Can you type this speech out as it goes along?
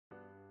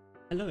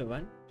Hello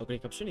everyone, Ogre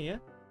Option here.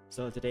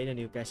 So today the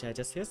new gacha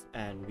just hit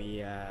and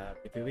we are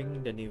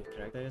reviewing the new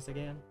characters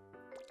again.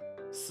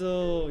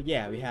 So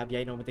yeah, we have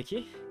Yaeno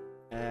Muteki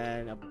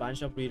and a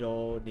bunch of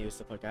reroll new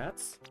support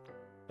cards.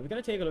 And we're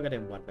gonna take a look at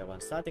them one by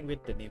one, starting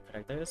with the new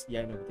characters,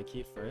 Yaeno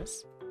Muteki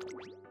first.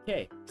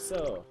 Okay,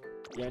 so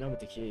Yaeno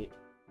Muteki.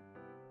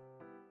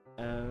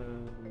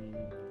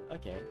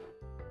 Okay.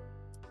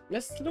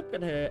 Let's look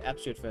at her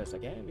aptitude first,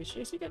 okay?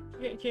 She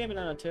came in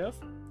on a turf,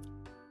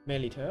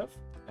 mainly turf.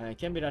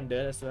 Can be on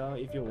dirt as well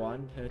if you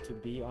want her to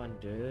be on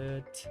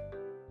dirt.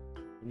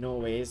 No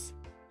ways,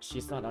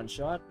 she's not on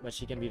short, but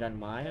she can be run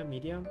mile,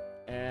 medium,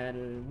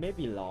 and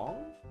maybe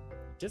long.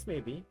 Just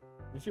maybe.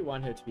 If you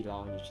want her to be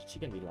long, she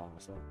can be long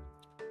as well.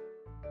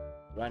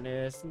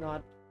 Runners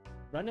not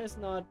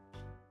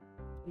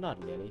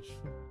really.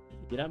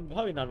 You don't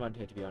probably not want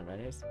her to be on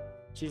runners.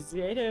 She's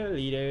either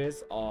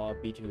leaders or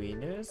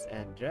betweeners,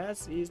 and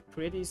dress is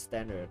pretty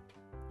standard.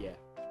 Yeah,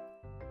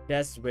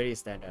 that's very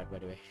standard by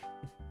the way.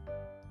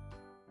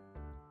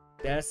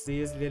 That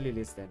is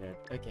really standard.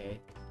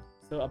 Okay,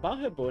 so about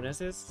her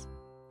bonuses.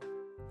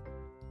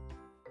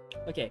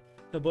 Okay,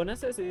 her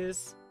bonuses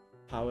is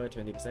power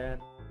 20%,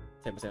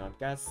 10% on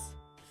guts.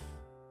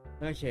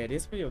 Okay,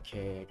 this is pretty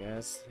okay, I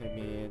guess. I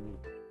mean,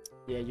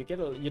 yeah, you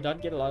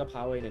don't get a lot of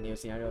power in the new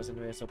scenarios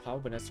anyway, so power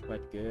bonus is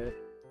quite good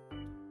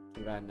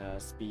to run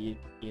speed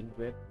in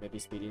with. Maybe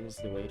speed in is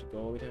the way to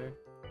go with her.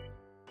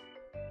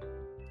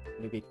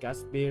 Maybe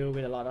guts build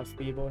with a lot of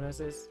speed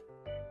bonuses.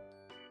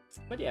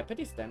 But yeah,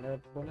 pretty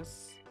standard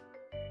bonus.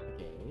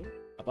 Okay.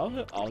 About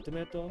her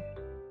ultimate though.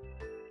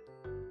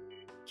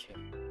 Okay.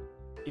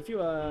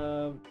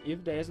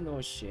 If there's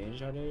no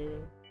change on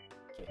her.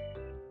 Okay.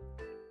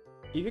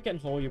 If you can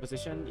hold your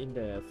position in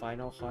the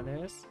final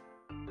corners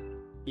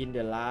in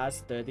the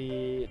last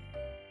 300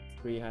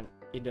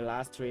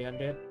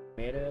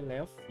 meter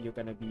left, you're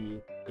gonna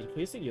be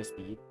increasing your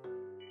speed.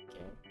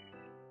 Okay.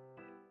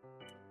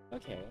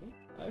 Okay.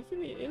 I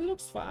feel it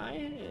looks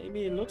fine. I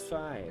mean, it looks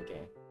fine.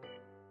 Okay.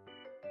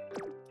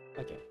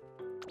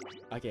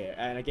 Okay,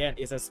 and again,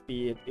 it's a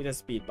speed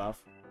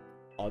buff.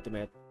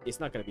 Ultimate, it's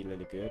not gonna be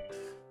really good.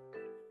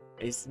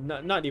 It's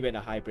not even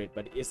a hybrid,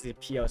 but it's a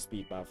pure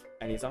speed buff,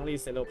 and it's only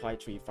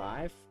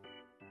 0.35.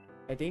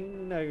 I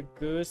think the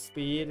good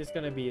speed is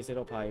gonna be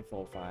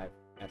 0.45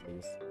 at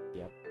least.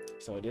 Yep.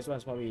 So this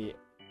one's probably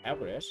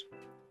average.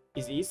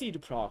 It's easy to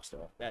proc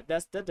though.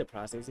 That's the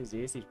process. Is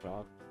easy to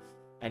proc,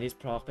 and it's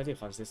proc pretty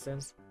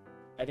consistent.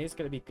 I think it's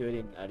gonna be good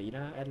in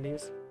arena at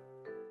least.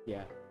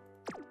 Yeah.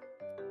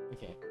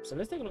 Okay, so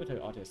let's take a look at her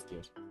auto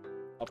skills.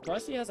 Of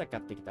course, she has a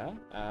Katikta,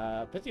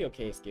 pretty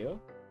okay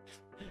skill.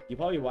 You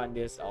probably want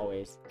this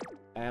always,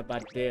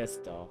 but this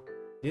though,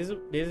 this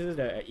is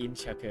the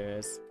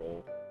Inchakers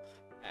bow.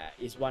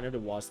 It's one of the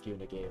worst skill in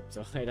the game,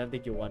 so I don't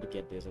think you want to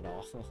get this at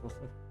all.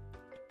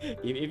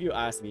 if you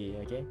ask me,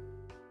 okay.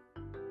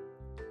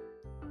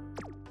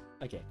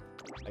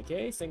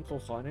 Okay, Senko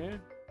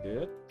corner,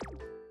 good.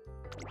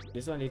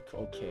 This one is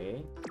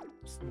okay.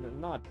 It's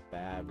not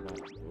bad, not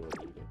good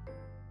either.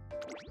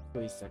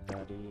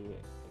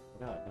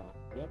 No,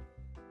 yep.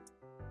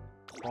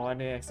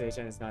 Corner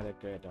acceleration is not that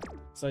good though.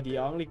 So the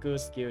only good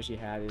skill she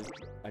has is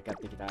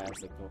Akatikita and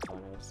Synchro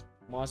corners.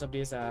 Most of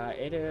these are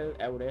either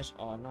average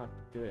or not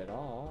good at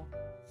all.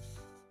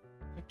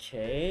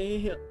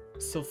 Okay,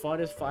 so for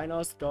the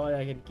final score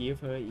I can give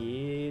her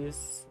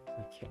is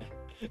okay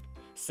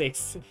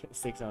 6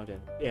 out of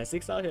 10. Yeah,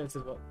 6 out of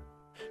 10.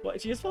 Well,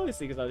 she's probably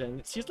 6 out of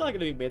 10. She's not gonna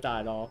be meta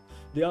at all.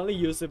 The only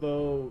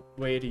usable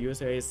way to use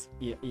her is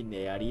in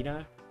the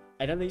arena.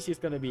 I don't think she's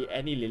gonna be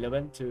any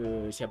relevant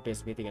to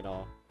Champions meeting at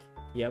all.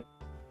 Yep.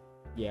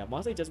 Yeah,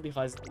 mostly just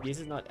because this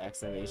is not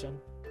acceleration.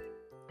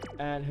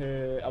 And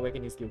her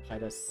awakening skill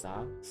kinda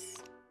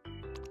sucks.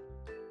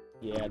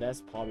 Yeah, that's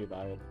probably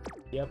about it.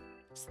 Yep.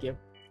 Skip.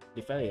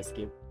 Definitely a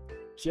skip.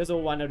 She's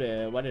also one of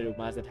the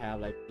Umas that have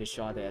like the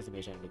shorter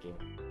animation in the game.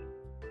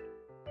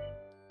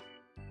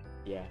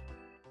 Yeah.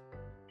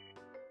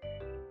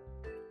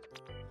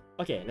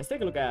 Okay, let's take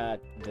a look at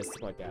the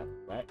support card,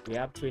 right? We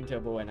have Twin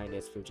Turbo and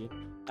Ines Fuji.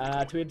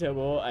 Twin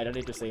Turbo, I don't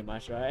need to say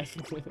much, right?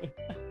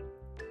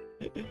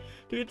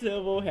 Twin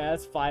Turbo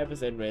has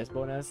 5% race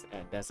bonus,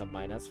 and that's a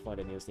minus for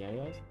the new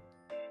scenarios.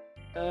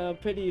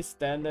 Pretty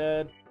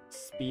standard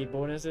speed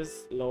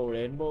bonuses, low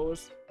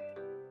rainbows.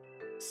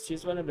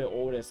 She's one of the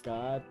oldest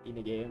cards in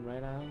the game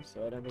right now,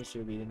 so I don't think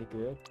she'll be any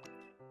good.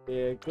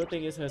 The good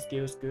thing is her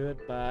skill is good,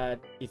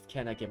 but it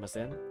cannot get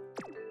percent.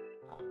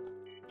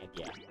 And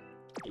yeah.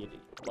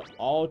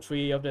 All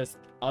three of the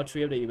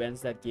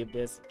events that give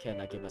this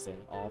cannot give us an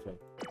offer,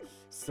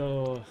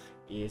 so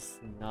it's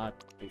not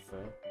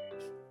preferred.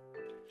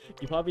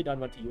 You probably don't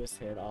want to use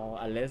it at all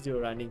unless you're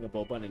running a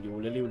Bobon and you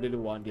really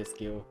want this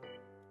skill.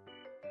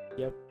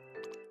 Yep,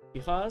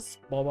 because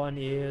Bobon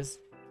is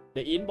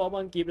the in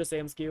Bobon give the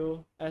same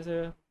skill as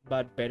her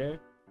but better,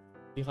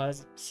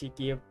 because she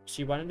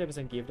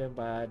 100% give them,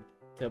 but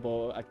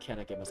Turbo I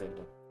cannot give percent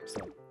them.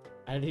 So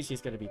I don't think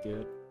she's gonna be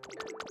good.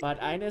 But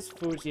Ines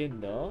Fujin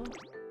though,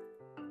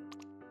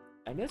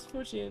 Ines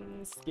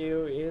Fujin's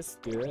skill is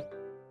good.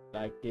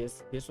 like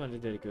this one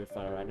is really good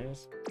for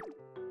runners,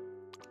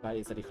 but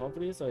it's a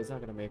recovery, so it's not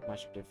gonna make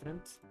much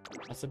difference.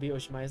 Asobi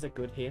Oshima is a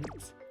good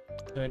hint.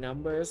 Her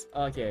numbers,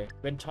 okay,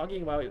 when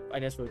talking about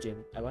Ines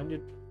Fujin, I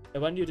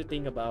want you to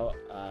think about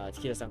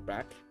Kira-san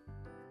Black.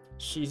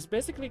 She's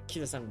basically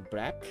Kira-san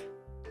Black,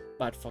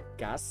 but for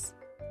gas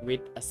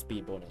with a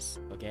speed bonus.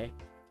 Okay,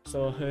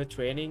 so her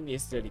training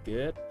is really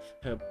good.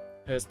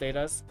 Her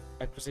status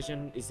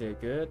acquisition is really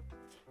good.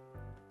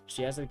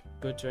 She has a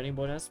good training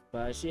bonus,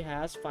 but she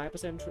has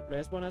 5%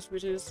 race bonus,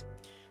 which is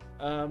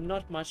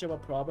not much of a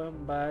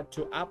problem. But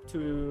to up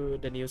to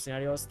the new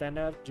scenario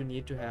standard, you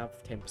need to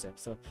have 10%.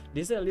 So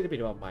this is a little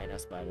bit of a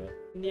minus, by the way.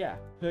 Yeah,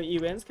 her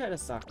events kind of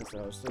suck as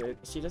well, so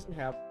she doesn't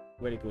have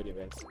very good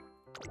events.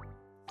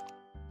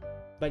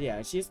 But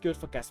yeah, she's good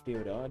for gas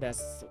build though.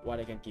 That's what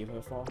I can give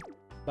her for.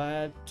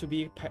 But to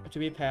be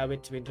paired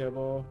with Twin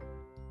Turbo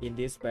in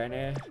this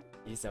banner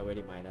is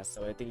already minus,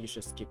 so I think you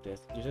should skip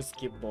this. You should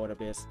skip both of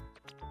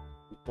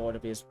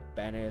these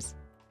banners,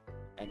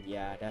 and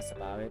yeah, that's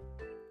about it.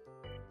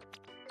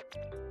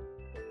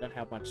 Don't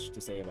have much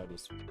to say about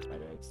this, by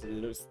the way.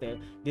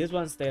 This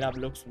one straight up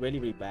looks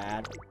really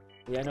bad.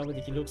 Yeah, no,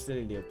 he looks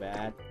really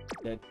bad.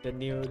 The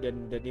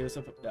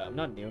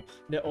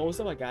old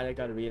Super guy that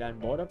got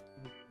redone.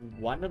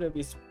 One of them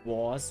is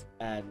worse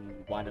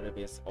and one of them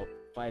is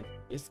fine.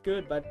 It's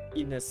good, but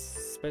in a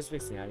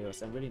specific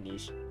scenarios and really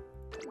niche.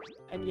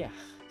 And yeah,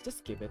 just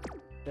skip it.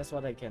 That's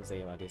what I can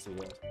say about this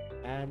video.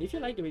 And if you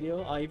like the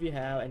video, or if you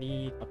have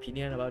any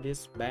opinion about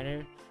this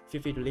banner,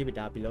 feel free to leave it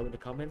down below in the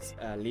comments.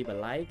 Leave a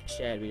like,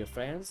 share it with your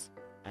friends,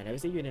 and I will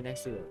see you in the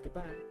next video.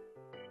 Goodbye.